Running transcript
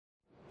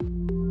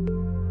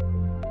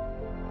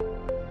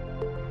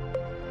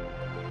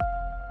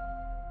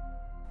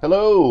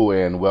Hello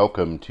and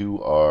welcome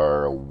to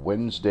our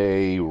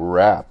Wednesday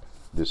wrap.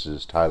 This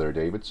is Tyler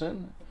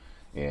Davidson,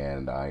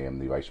 and I am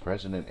the Vice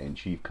President and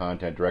Chief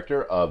Content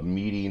Director of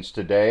Meetings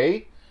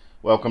Today.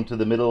 Welcome to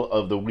the middle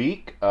of the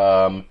week.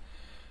 So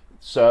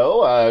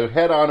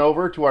head on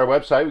over to our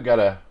website. We've got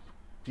a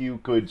few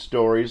good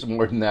stories,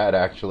 more than that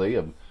actually,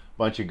 a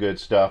bunch of good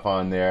stuff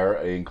on there,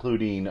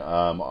 including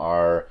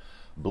our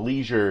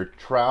bleisure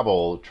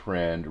travel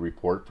trend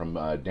report from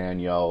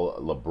Danielle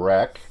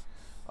Lebrecht.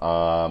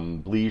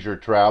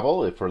 Bleisure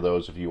travel, if for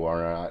those of you who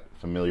are not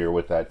familiar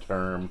with that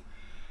term,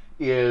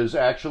 is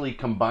actually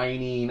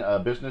combining a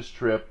business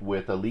trip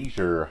with a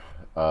leisure,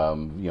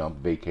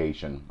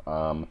 vacation.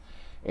 And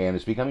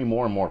it's becoming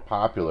more and more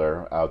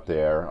popular out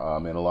there,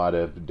 and a lot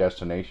of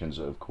destinations,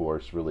 of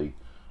course, really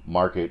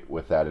market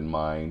with that in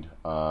mind.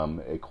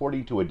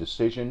 According to a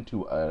decision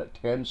to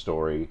attend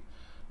story,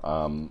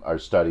 our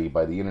study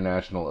by the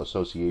International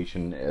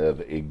Association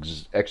of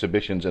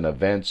Exhibitions and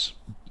Events,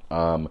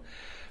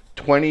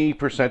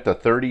 20% to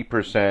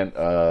 30%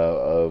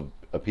 of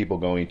people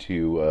going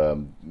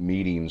to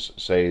meetings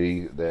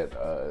say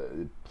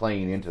that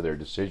playing into their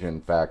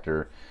decision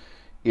factor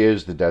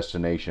is the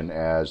destination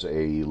as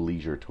a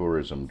leisure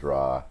tourism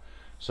draw.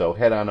 So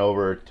head on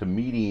over to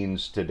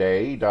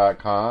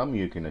meetingstoday.com.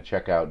 You can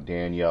check out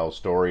Danielle's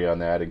story on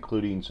that,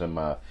 including some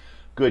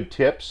good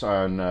tips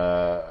on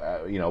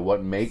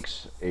what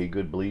makes a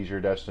good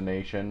bleisure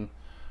destination.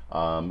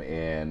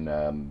 And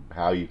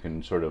how you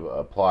can sort of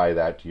apply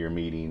that to your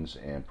meetings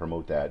and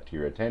promote that to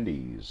your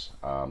attendees.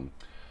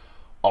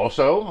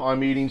 Also on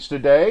Meetings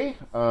Today,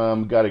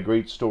 got a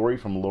great story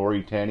from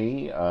Lori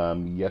Tenney.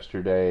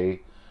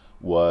 Yesterday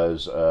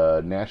was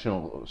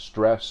National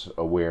Stress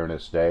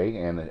Awareness Day,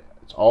 and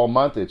it's all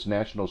month. It's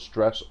National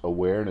Stress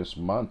Awareness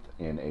Month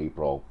in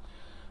April.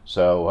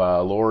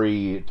 So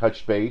Lori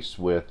touched base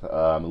with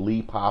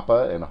Lee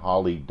Papa and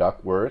Holly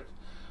Duckworth,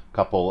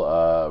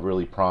 couple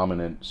really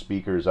prominent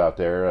speakers out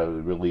there,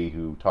 really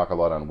who talk a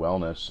lot on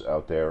wellness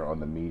out there on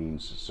the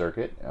meetings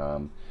circuit.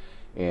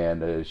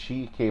 And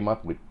she came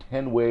up with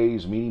 10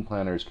 ways meeting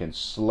planners can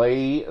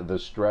slay the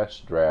stress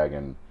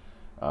dragon.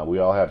 We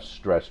all have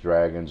stress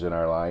dragons in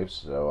our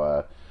lives,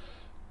 so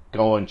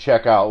go and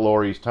check out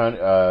Lori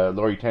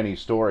Tenney's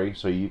story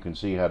so you can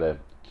see how to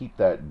keep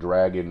that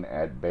dragon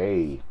at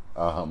bay.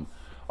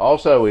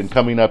 Also, in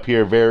coming up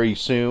here very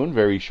soon,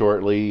 very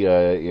shortly,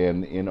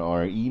 in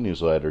our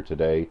e-newsletter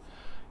today,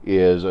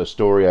 is a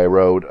story I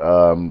wrote,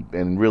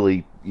 and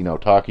really,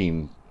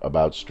 talking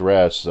about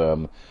stress.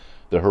 The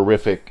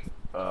horrific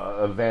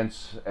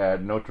events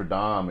at Notre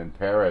Dame in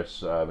Paris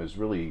has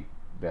really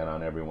been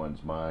on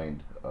everyone's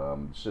mind.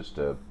 It's just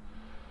a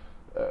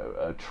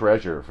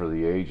treasure for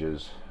the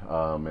ages,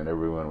 and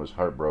everyone was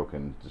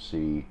heartbroken to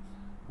see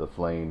the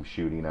flames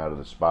shooting out of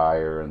the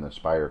spire and the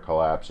spire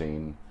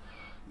collapsing.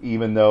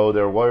 Even though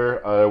there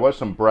was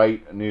some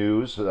bright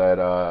news that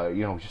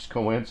just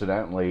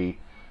coincidentally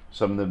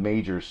some of the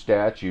major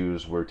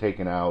statues were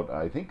taken out,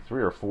 I think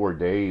 3 or 4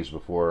 days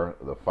before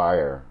the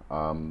fire.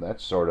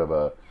 That's sort of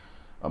a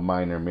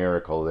minor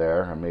miracle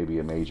there, or maybe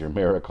a major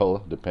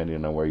miracle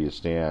depending on where you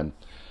stand.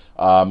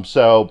 We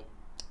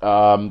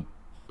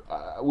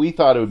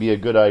thought it would be a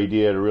good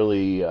idea to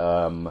really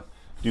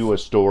do a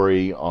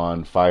story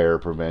on fire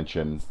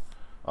prevention.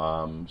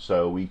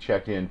 So we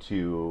checked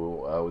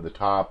into the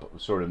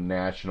top sort of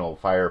National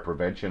Fire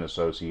Prevention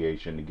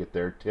Association to get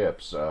their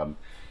tips. And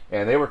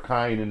they were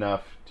kind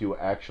enough to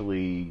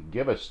actually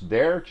give us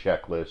their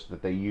checklist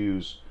that they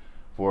use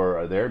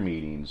for their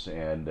meetings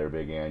and their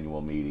big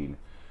annual meeting.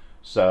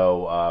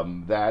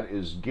 So that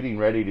is getting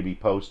ready to be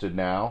posted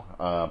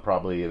now,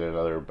 probably in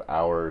another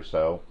hour or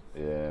so.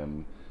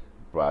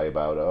 By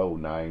about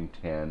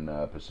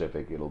 9:10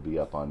 Pacific, it'll be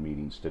up on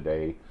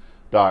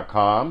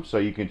meetingstoday.com, so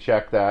you can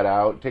check that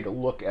out, take a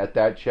look at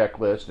that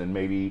checklist, and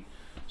maybe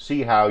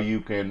see how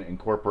you can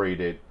incorporate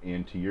it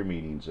into your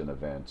meetings and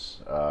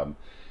events.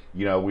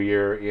 We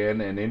are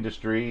in an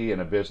industry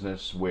and a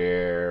business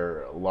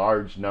where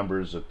large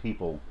numbers of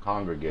people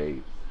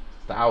congregate,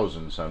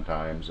 thousands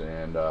sometimes,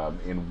 and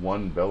in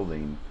one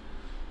building,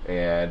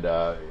 and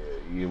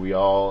we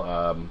all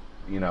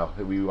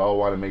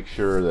want to make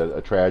sure that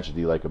a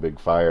tragedy like a big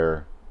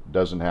fire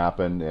doesn't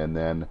happen. And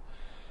then,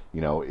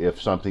 if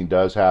something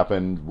does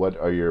happen, what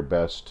are your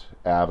best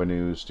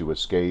avenues to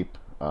escape?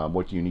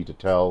 What do you need to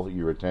tell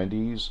your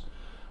attendees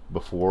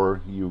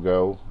before you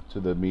go to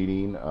the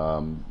meeting?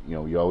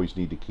 You always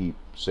need to keep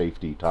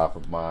safety top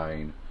of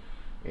mind.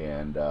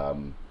 And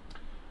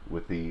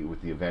with the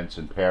events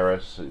in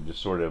Paris, it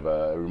just sort of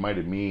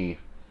reminded me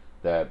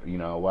that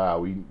wow,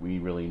 we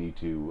really need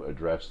to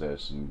address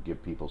this and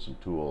give people some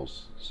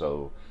tools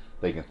so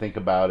they can think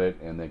about it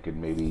and they can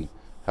maybe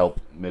help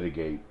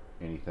mitigate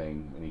any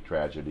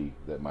tragedy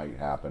that might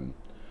happen.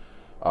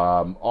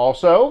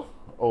 Also,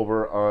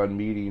 over on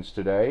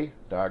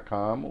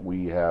meetingstoday.com,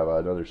 we have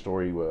another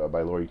story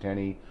by Lori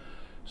Tenney.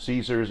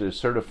 Caesars is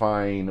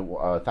certifying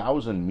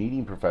 1,000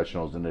 meeting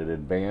professionals in an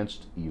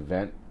advanced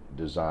event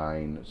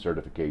design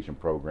certification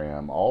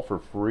program, all for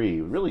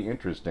free. Really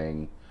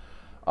interesting.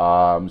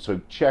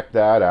 So check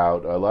that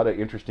out. A lot of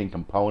interesting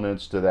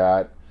components to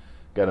that.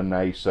 Got a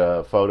nice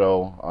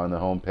photo on the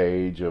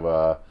homepage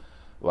of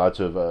lots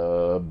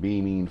of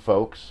beaming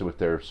folks with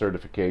their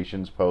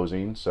certifications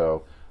posing.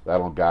 So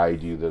that'll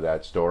guide you to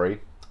that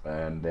story.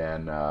 And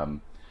then I'll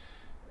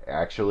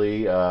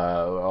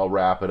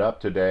wrap it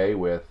up today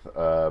with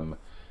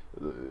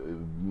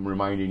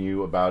reminding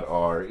you about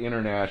our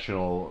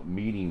international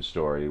meeting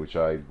story, which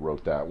I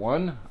wrote that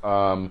one.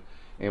 And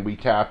we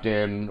tapped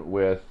in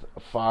with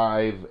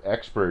 5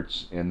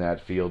 experts in that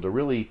field to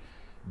really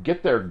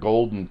get their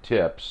golden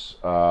tips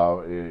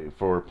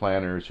for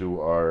planners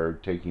who are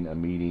taking a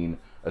meeting,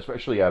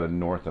 especially out of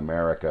North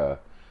America.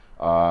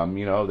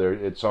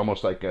 It's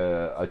almost like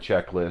a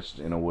checklist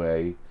in a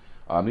way.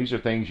 These are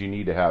things you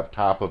need to have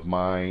top of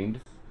mind,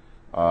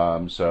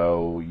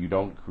 so you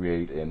don't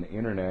create an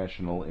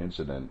international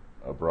incident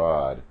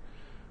abroad.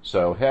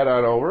 So head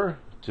on over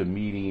to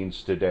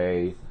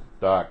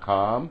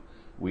meetingstoday.com.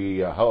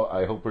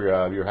 I hope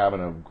you're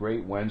having a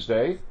great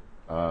Wednesday,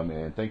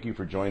 and thank you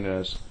for joining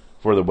us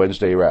for the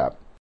Wednesday Wrap.